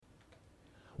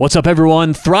What's up,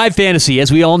 everyone? Thrive Fantasy,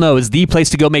 as we all know, is the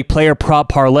place to go make player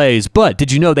prop parlays. But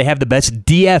did you know they have the best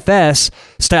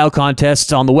DFS-style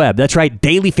contests on the web? That's right,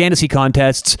 daily fantasy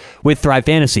contests with Thrive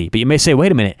Fantasy. But you may say,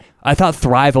 wait a minute, I thought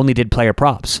Thrive only did player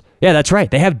props. Yeah, that's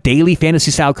right. They have daily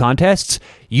fantasy-style contests.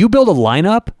 You build a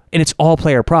lineup, and it's all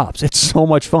player props. It's so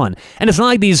much fun. And it's not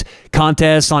like these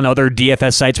contests on other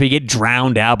DFS sites where you get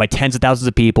drowned out by tens of thousands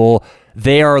of people.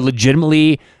 They are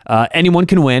legitimately, anyone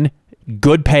can win.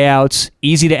 Good payouts,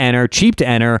 easy to enter, cheap to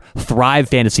enter, Thrive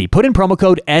Fantasy. Put in promo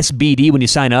code SBD when you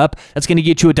sign up. That's going to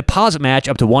get you a deposit match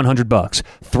up to $100.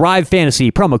 Thrive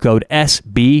Fantasy, promo code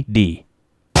SBD.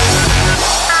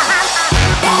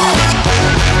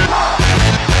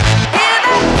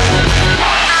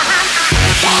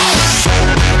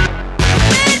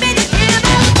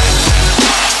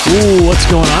 Ooh, what's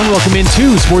going on? Welcome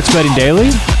into Sports Betting Daily.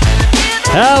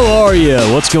 How are you?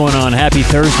 What's going on? Happy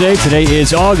Thursday. Today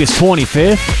is August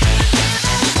 25th.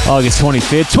 August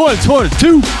 25th,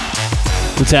 2022.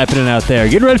 What's happening out there?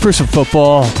 Getting ready for some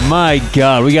football. My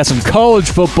God, we got some college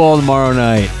football tomorrow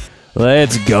night.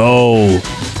 Let's go.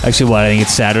 Actually, I think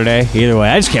it's Saturday. Either way,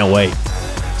 I just can't wait.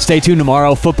 Stay tuned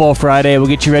tomorrow. Football Friday. We'll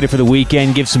get you ready for the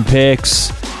weekend, give some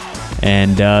picks,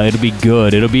 and it'll be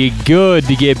good. It'll be good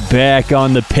to get back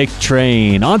on the pick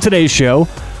train. On today's show,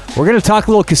 we're going to talk a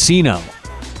little casino.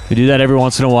 We do that every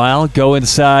once in a while. Go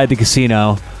inside the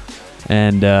casino.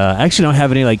 And I actually don't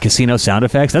have any casino sound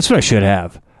effects. That's what I should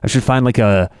have. I should find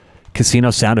a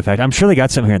casino sound effect. I'm sure they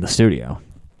got some here in the studio.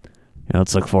 Yeah,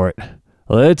 let's look for it.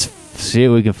 Let's see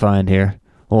what we can find here.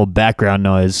 A little background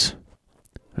noise.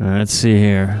 All right, let's see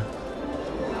here.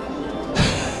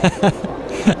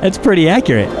 That's pretty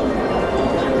accurate.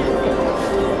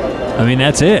 I mean,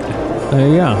 that's it. There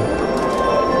you go.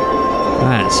 All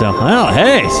right, so,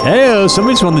 hey,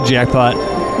 somebody's won the jackpot.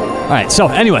 All right, so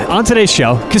anyway, on today's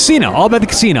show, casino, all about the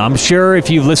casino. I'm sure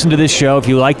if you've listened to this show, if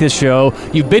you like this show,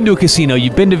 you've been to a casino,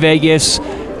 you've been to Vegas,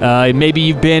 maybe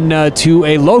you've been to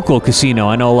a local casino.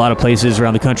 I know a lot of places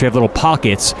around the country have little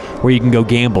pockets where you can go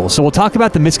gamble. So we'll talk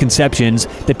about the misconceptions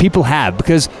that people have,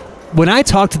 because when I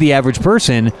talk to the average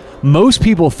person, most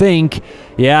people think,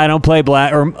 yeah, I don't play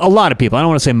black, or a lot of people, I don't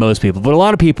want to say most people, but a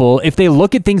lot of people, if they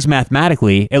look at things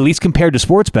mathematically, at least compared to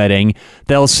sports betting,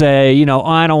 they'll say, oh,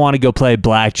 I don't want to go play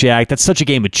blackjack. That's such a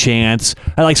game of chance.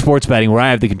 I like sports betting where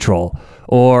I have the control.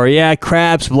 Or, yeah,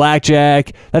 craps,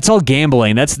 blackjack, that's all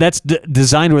gambling. That's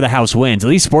designed where the house wins. At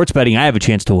least sports betting, I have a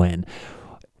chance to win.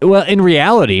 Well, in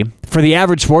reality, for the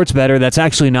average sports bettor, that's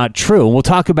actually not true. We'll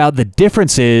talk about the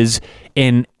differences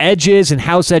in edges and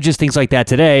house edges, things like that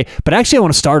today. But actually, I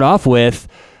want to start off with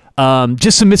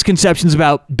just some misconceptions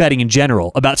about betting in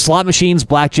general, about slot machines,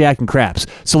 blackjack, and craps.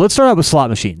 So let's start out with slot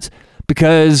machines,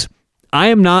 because I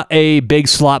am not a big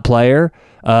slot player.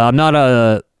 I'm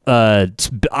not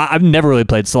I've never really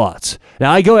played slots.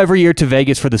 Now, I go every year to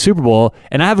Vegas for the Super Bowl,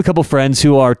 and I have a couple friends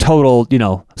who are total,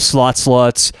 slot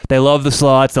sluts. They love the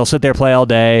slots. They'll sit there, play all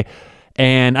day,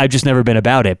 and I've just never been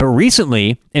about it. But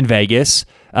recently in Vegas,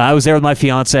 I was there with my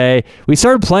fiance. We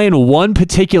started playing one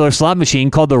particular slot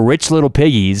machine called the Rich Little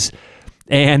Piggies,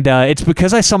 and it's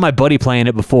because I saw my buddy playing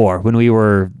it before when we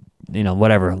were,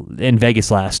 in Vegas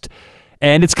last.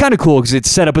 And it's kind of cool because it's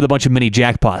set up with a bunch of mini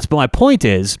jackpots. But my point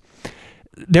is,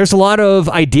 there's a lot of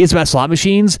ideas about slot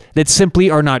machines that simply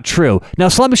are not true. Now,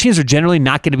 slot machines are generally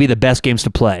not going to be the best games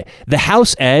to play. The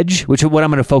house edge, which is what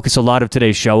I'm going to focus a lot of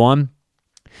today's show on,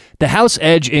 the house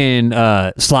edge in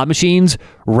slot machines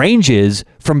ranges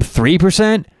from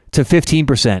 3% to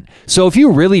 15%. So if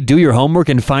you really do your homework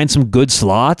and find some good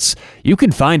slots, you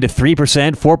can find a 3%,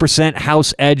 4%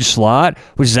 house edge slot,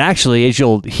 which is actually, as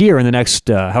you'll hear in the next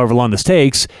however long this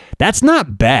takes, that's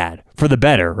not bad for the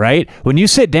bettor, right? When you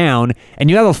sit down and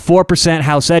you have a 4%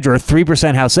 house edge or a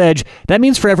 3% house edge, that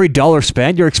means for every dollar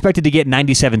spent, you're expected to get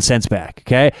 97 cents back,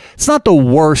 okay? It's not the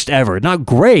worst ever. Not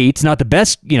great, not the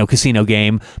best, casino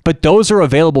game, but those are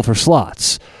available for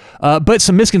slots. But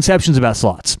some misconceptions about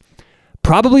slots.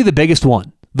 Probably the biggest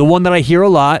one, the one that I hear a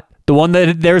lot, the one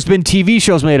that there's been TV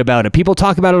shows made about it. People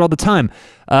talk about it all the time.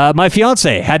 My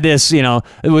fiance had this,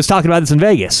 was talking about this in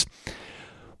Vegas.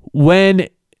 When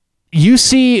you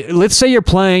see, let's say you're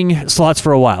playing slots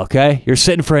for a while, okay? You're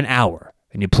sitting for an hour,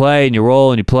 and you play, and you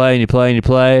roll, and you play, and you play, and you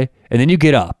play, and then you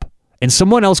get up, and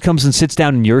someone else comes and sits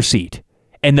down in your seat,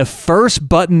 and the first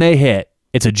button they hit,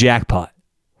 it's a jackpot.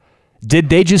 Did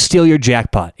they just steal your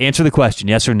jackpot? Answer the question,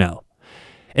 yes or no.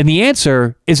 And the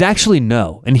answer is actually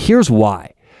no, and here's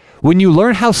why. When you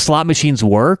learn how slot machines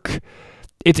work,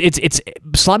 it's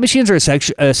slot machines are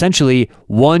essentially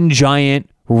one giant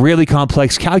really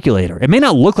complex calculator. It may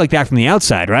not look like that from the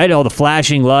outside, right? All the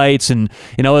flashing lights and,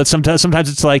 sometimes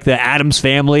it's like the Addams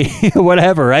Family,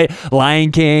 whatever, right?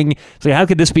 Lion King. So how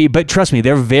could this be? But trust me,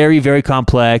 they're very, very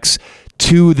complex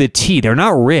to the T. They're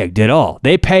not rigged at all.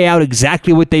 They pay out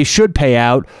exactly what they should pay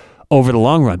out over the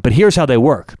long run. But here's how they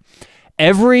work.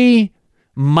 Every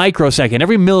microsecond,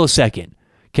 every millisecond,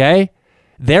 okay,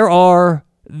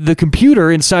 the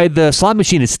computer inside the slot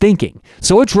machine is thinking.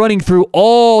 So it's running through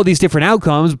all these different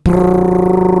outcomes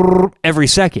every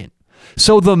second.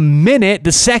 So the minute,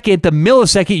 the second, the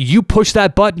millisecond you push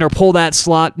that button or pull that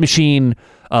slot machine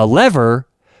lever,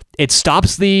 it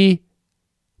stops the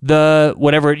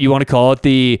whatever you want to call it,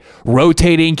 the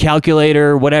rotating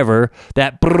calculator, whatever,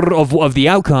 that of the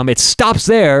outcome. It stops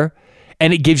there,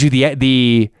 and it gives you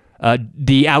the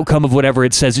outcome of whatever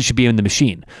it says it should be in the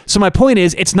machine. So my point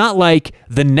is, it's not like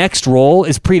the next roll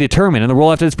is predetermined and the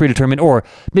roll after it's predetermined, or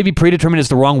maybe predetermined is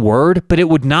the wrong word, but it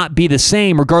would not be the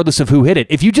same regardless of who hit it.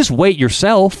 If you just wait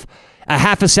yourself a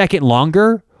half a second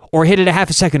longer or hit it a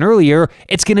half a second earlier,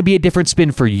 it's going to be a different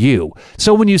spin for you.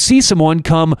 So when you see someone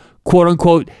come, quote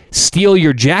unquote, steal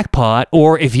your jackpot,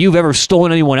 or if you've ever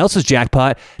stolen anyone else's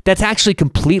jackpot, that's actually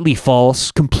completely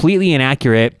false, completely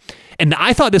inaccurate. And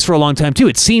I thought this for a long time too.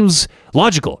 It seems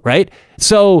logical, right?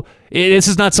 So this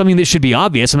is not something that should be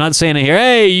obvious. I'm not saying here,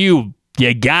 hey, you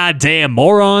goddamn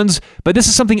morons. But this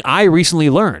is something I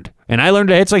recently learned. And I learned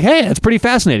it. It's like, hey, that's pretty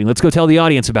fascinating. Let's go tell the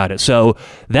audience about it. So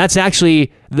that's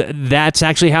actually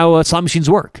how slot machines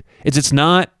work. It's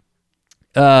not.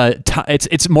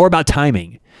 It's more about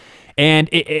timing. And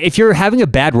if you're having a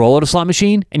bad roll at a slot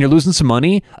machine and you're losing some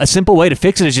money, a simple way to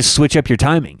fix it is just switch up your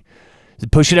timing.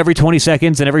 Push it every 20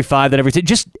 seconds, then every 5, then every 10.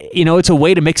 Just, it's a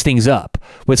way to mix things up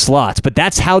with slots. But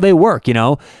that's how they work,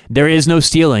 There is no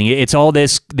stealing. It's all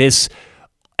this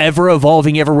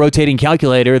ever-evolving, ever-rotating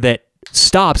calculator that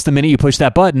stops the minute you push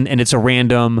that button, and it's a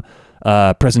random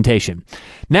presentation.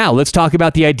 Now, let's talk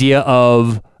about the idea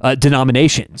of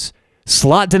denominations.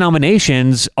 Slot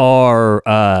denominations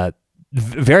are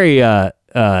very...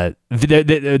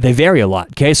 they vary a lot.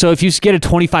 Okay, so if you get a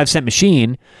 25-cent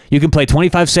machine, you can play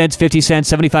 25 cents, 50 cents,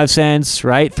 75 cents,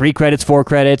 right? 3 credits, 4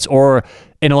 credits, or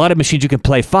in a lot of machines you can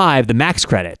play 5, the max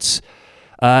credits.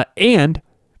 And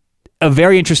a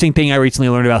very interesting thing I recently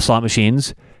learned about slot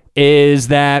machines is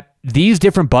that these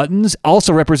different buttons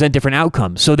also represent different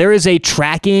outcomes. So there is a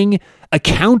tracking,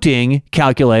 accounting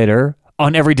calculator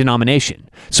on every denomination.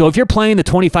 So if you're playing the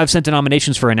 25-cent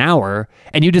denominations for an hour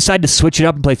and you decide to switch it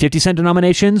up and play 50-cent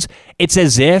denominations, it's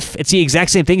the exact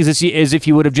same thing as if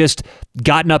you would have just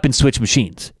gotten up and switched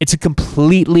machines. It's a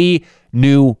completely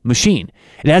new machine.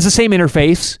 It has the same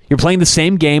interface. You're playing the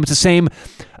same game. It's the same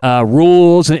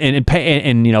rules and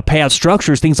payout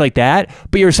structures, things like that.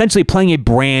 But you're essentially playing a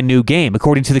brand new game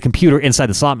according to the computer inside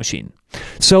the slot machine.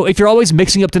 So if you're always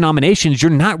mixing up denominations, you're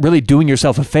not really doing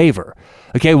yourself a favor.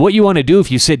 Okay, what you want to do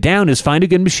if you sit down is find a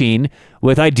good machine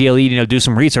with, ideally, do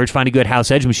some research, find a good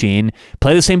house edge machine,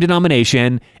 play the same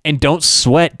denomination, and don't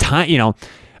sweat time,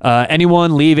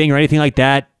 anyone leaving or anything like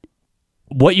that.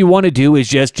 What you want to do is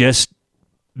just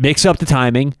mix up the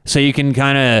timing so you can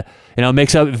kind of,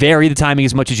 vary the timing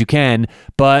as much as you can,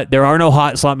 but there are no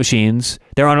hot slot machines.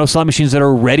 There are no slot machines that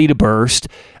are ready to burst.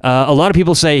 A lot of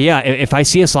people say, yeah, if I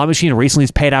see a slot machine recently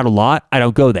has paid out a lot, I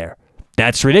don't go there.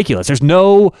 That's ridiculous. There's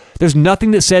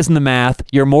nothing that says in the math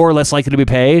you're more or less likely to be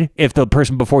paid if the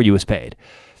person before you was paid.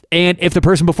 And if the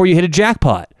person before you hit a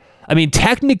jackpot. I mean,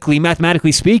 technically,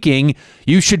 mathematically speaking,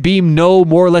 you should be no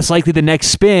more or less likely the next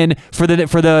spin for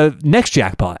the next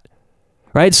jackpot.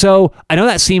 Right? So I know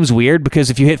that seems weird because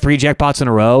if you hit 3 jackpots in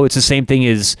a row, it's the same thing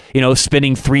as,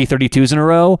 spinning 3 32s in a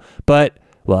row. But,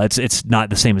 well, it's not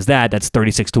the same as that. That's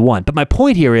 36-1. But my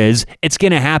point here is it's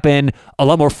going to happen a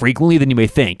lot more frequently than you may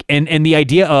think. And the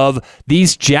idea of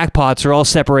these jackpots are all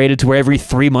separated to where every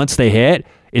 3 months they hit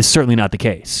is certainly not the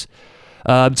case.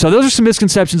 So those are some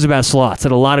misconceptions about slots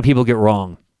that a lot of people get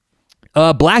wrong.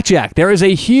 Blackjack. There is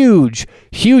a huge,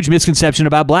 huge misconception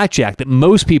about blackjack that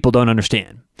most people don't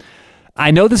understand. I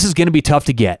know this is going to be tough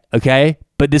to get, okay?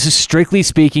 But this is strictly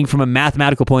speaking from a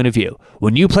mathematical point of view.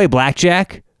 When you play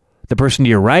blackjack, the person to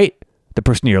your right, the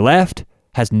person to your left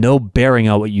has no bearing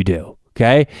on what you do,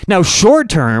 okay? Now, short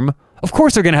term, of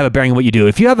course they're going to have a bearing on what you do.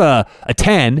 If you have a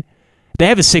 10, they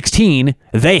have a 16,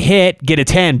 they hit, get a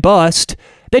 10, bust,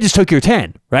 they just took your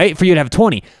 10, right? For you to have a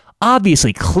 20.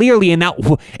 Obviously, clearly in that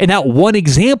one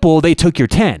example, they took your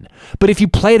 10. But if you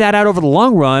play that out over the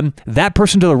long run, that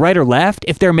person to the right or left,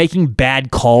 if they're making bad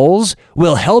calls,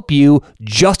 will help you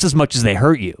just as much as they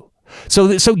hurt you.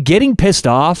 So getting pissed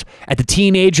off at the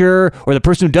teenager or the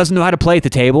person who doesn't know how to play at the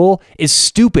table is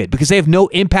stupid because they have no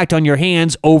impact on your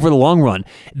hands over the long run.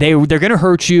 They're going to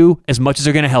hurt you as much as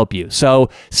they're going to help you. So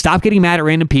stop getting mad at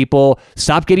random people.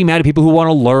 Stop getting mad at people who want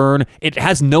to learn. It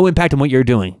has no impact on what you're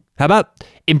doing. How about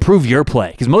improve your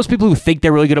play? Because most people who think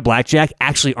they're really good at blackjack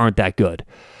actually aren't that good.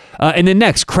 And then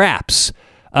next, craps.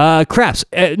 Craps.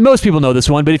 Most people know this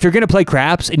one, but if you're going to play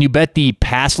craps and you bet the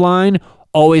pass line,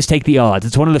 always take the odds.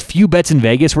 It's one of the few bets in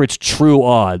Vegas where it's true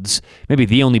odds. Maybe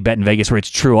the only bet in Vegas where it's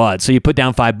true odds. So you put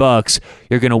down $5,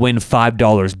 you're going to win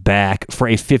 $5 back for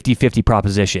a 50-50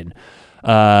 proposition.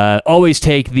 Always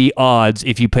take the odds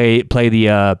if you play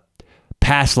the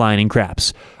pass line in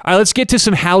craps. All right, let's get to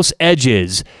some house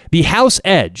edges. The house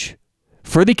edge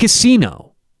for the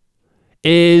casino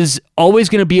is always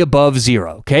going to be above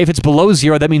 0. Okay, if it's below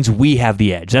 0, that means we have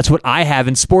the edge. That's what I have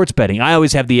in sports betting. I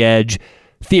always have the edge.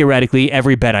 Theoretically,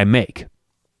 every bet I make.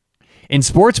 In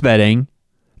sports betting,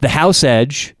 the house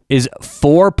edge is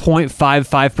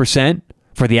 4.55%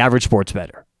 for the average sports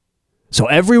bettor. So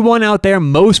everyone out there,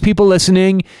 most people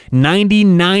listening,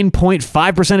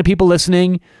 99.5% of people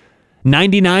listening,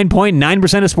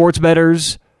 99.9% of sports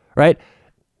bettors, right?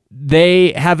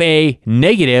 They have a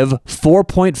negative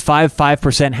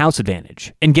 4.55% house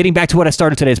advantage. And getting back to what I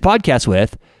started today's podcast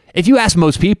with, if you ask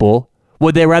most people,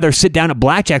 would they rather sit down at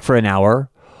blackjack for an hour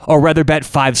or rather bet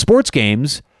 5 sports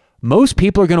games? Most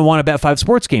people are going to want to bet 5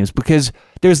 sports games because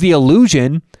there's the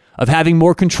illusion of having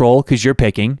more control because you're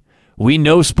picking. We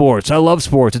know sports. I love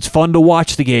sports. It's fun to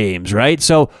watch the games, right?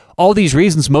 So all these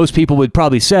reasons, most people would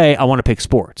probably say, I want to pick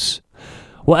sports.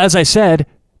 Well, as I said,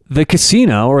 the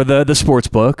casino or the sports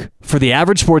book for the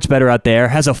average sports bettor out there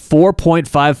has a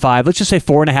 4.55, let's just say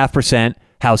 4.5%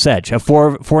 house edge, a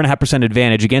 4.5%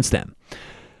 advantage against them.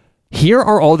 Here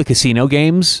are all the casino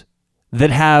games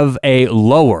that have a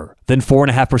lower than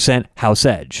 4.5% house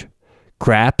edge.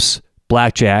 Craps,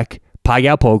 blackjack,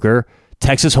 Pai-Gow poker,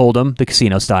 Texas Hold'em, the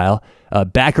casino style,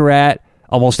 Baccarat,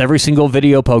 almost every single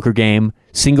video poker game,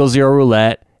 single zero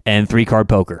roulette, and 3-card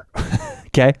poker.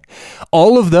 Okay?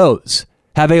 All of those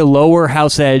have a lower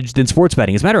house edge than sports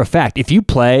betting. As a matter of fact, if you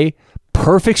play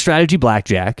perfect strategy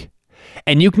blackjack,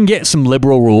 and you can get some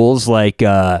liberal rules like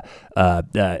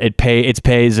it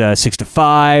pays 6 to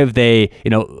 5.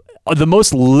 The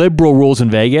most liberal rules in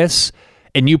Vegas,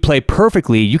 and you play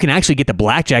perfectly, you can actually get the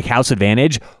blackjack house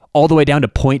advantage all the way down to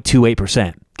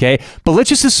 0.28%. Okay, but let's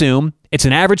just assume it's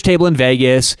an average table in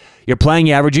Vegas. You're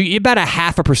playing average. You about a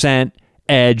 0.5%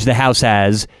 edge the house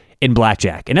has in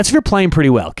blackjack, and that's if you're playing pretty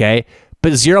well. Okay,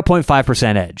 but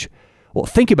 0.5% edge. Well,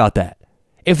 think about that.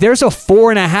 If there's a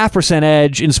 4.5%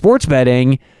 edge in sports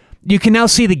betting, you can now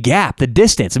see the gap, the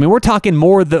distance. I mean, we're talking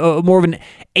more of an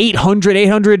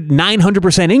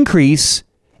 900% increase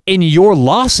in your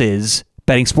losses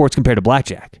betting sports compared to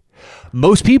blackjack.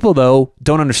 Most people, though,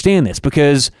 don't understand this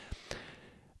because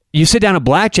you sit down at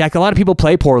blackjack, a lot of people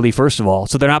play poorly, first of all,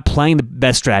 so they're not playing the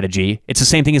best strategy. It's the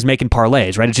same thing as making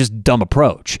parlays, right? It's just dumb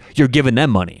approach. You're giving them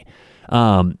money.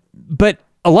 But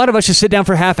a lot of us just sit down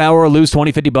for a half hour, lose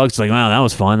 $20, $50. It's like, wow, that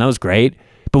was fun. That was great.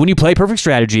 But when you play perfect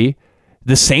strategy,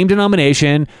 the same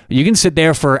denomination, you can sit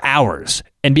there for hours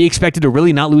and be expected to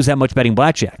really not lose that much betting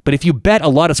blackjack. But if you bet a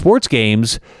lot of sports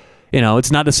games,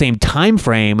 it's not the same time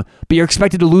frame, but you're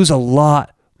expected to lose a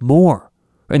lot more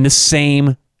in the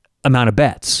same amount of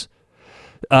bets.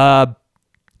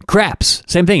 Craps,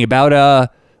 same thing, about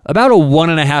a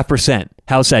 1.5%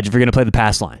 house edge if you're going to play the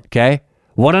pass line, okay?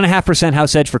 1.5%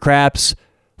 house edge for craps,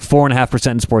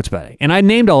 4.5% in sports betting. And I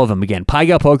named all of them again.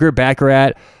 Pai-Gow poker,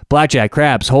 Baccarat, blackjack,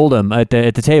 craps, Hold'em at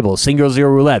the table, single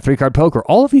zero roulette, 3-card poker.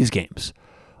 All of these games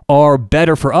are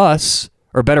better for us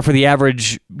or better for the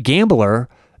average gambler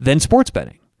than sports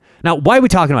betting. Now, why are we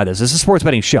talking about this? This is a sports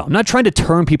betting show. I'm not trying to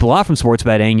turn people off from sports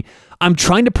betting. I'm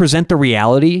trying to present the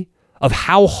reality of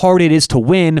how hard it is to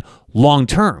win long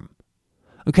term.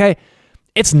 Okay?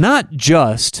 It's not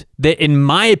just that, in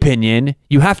my opinion,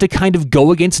 you have to kind of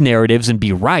go against narratives and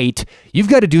be right. You've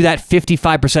got to do that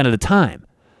 55% of the time.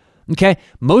 Okay?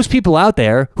 Most people out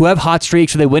there who have hot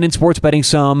streaks or they win in sports betting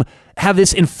some have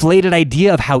this inflated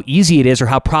idea of how easy it is or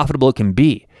how profitable it can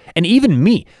be. And even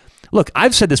me. Look,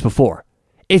 I've said this before.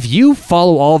 If you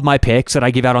follow all of my picks that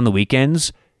I give out on the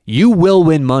weekends, you will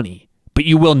win money, but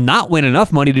you will not win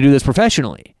enough money to do this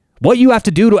professionally. What you have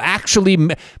to do to actually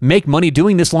make money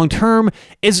doing this long term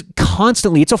is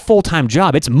constantly, it's a full-time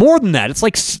job. It's more than that. It's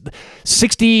like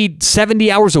 60, 70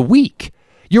 hours a week.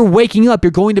 You're waking up,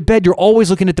 you're going to bed, you're always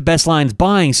looking at the best lines,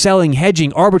 buying, selling,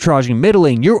 hedging, arbitraging,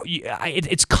 middling.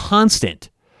 It's constant.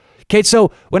 Okay,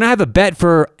 so when I have a bet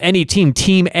for any team,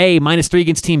 Team A -3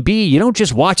 against Team B, you don't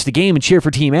just watch the game and cheer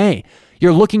for Team A.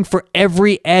 You're looking for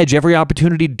every edge, every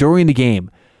opportunity during the game.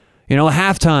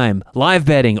 Halftime, live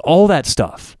betting, all that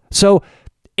stuff. So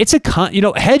it's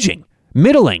hedging,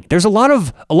 middling. There's a lot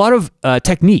of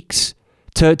techniques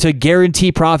to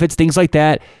guarantee profits, things like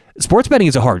that. Sports betting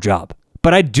is a hard job,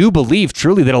 but I do believe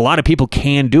truly that a lot of people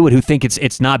can do it who think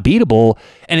it's not beatable,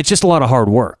 and it's just a lot of hard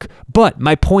work. But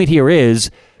my point here is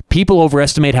people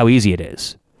overestimate how easy it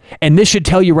is. And this should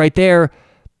tell you right there,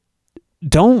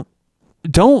 don't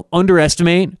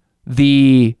underestimate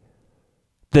the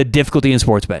difficulty in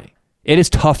sports betting. It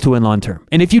is tough to win long term.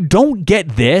 And if you don't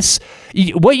get this,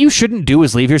 what you shouldn't do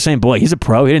is leave here saying, boy, he's a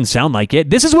pro. He didn't sound like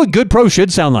it. This is what good pros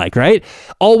should sound like, right?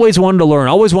 Always wanting to learn,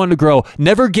 always wanting to grow,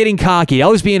 never getting cocky,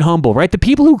 always being humble, right? The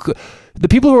people who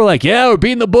are like, yeah, we're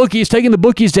beating the bookies, taking the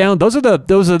bookies down. Those are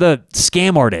the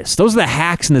scam artists. Those are the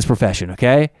hacks in this profession,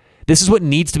 okay? This is what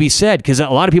needs to be said, because a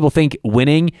lot of people think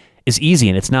winning is easy,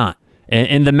 and it's not.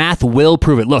 And the math will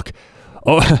prove it. Look,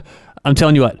 I'm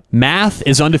telling you what, math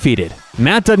is undefeated.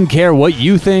 Math doesn't care what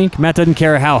you think. Math doesn't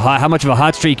care how much of a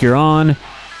hot streak you're on.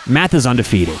 Math is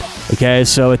undefeated, okay?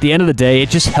 So at the end of the day, it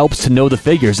just helps to know the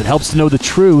figures. It helps to know the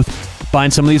truth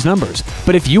behind some of these numbers.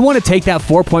 But if you want to take that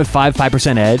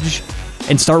 4.55% edge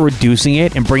and start reducing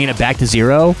it and bringing it back to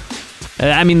zero,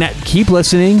 keep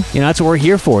listening. That's what we're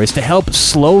here for, is to help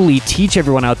slowly teach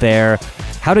everyone out there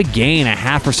how to gain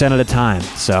 0.5% at a time.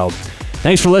 So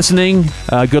thanks for listening.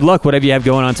 Good luck, whatever you have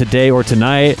going on today or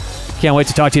tonight. Can't wait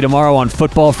to talk to you tomorrow on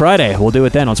Football Friday. We'll do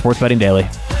it then on Sports Betting Daily.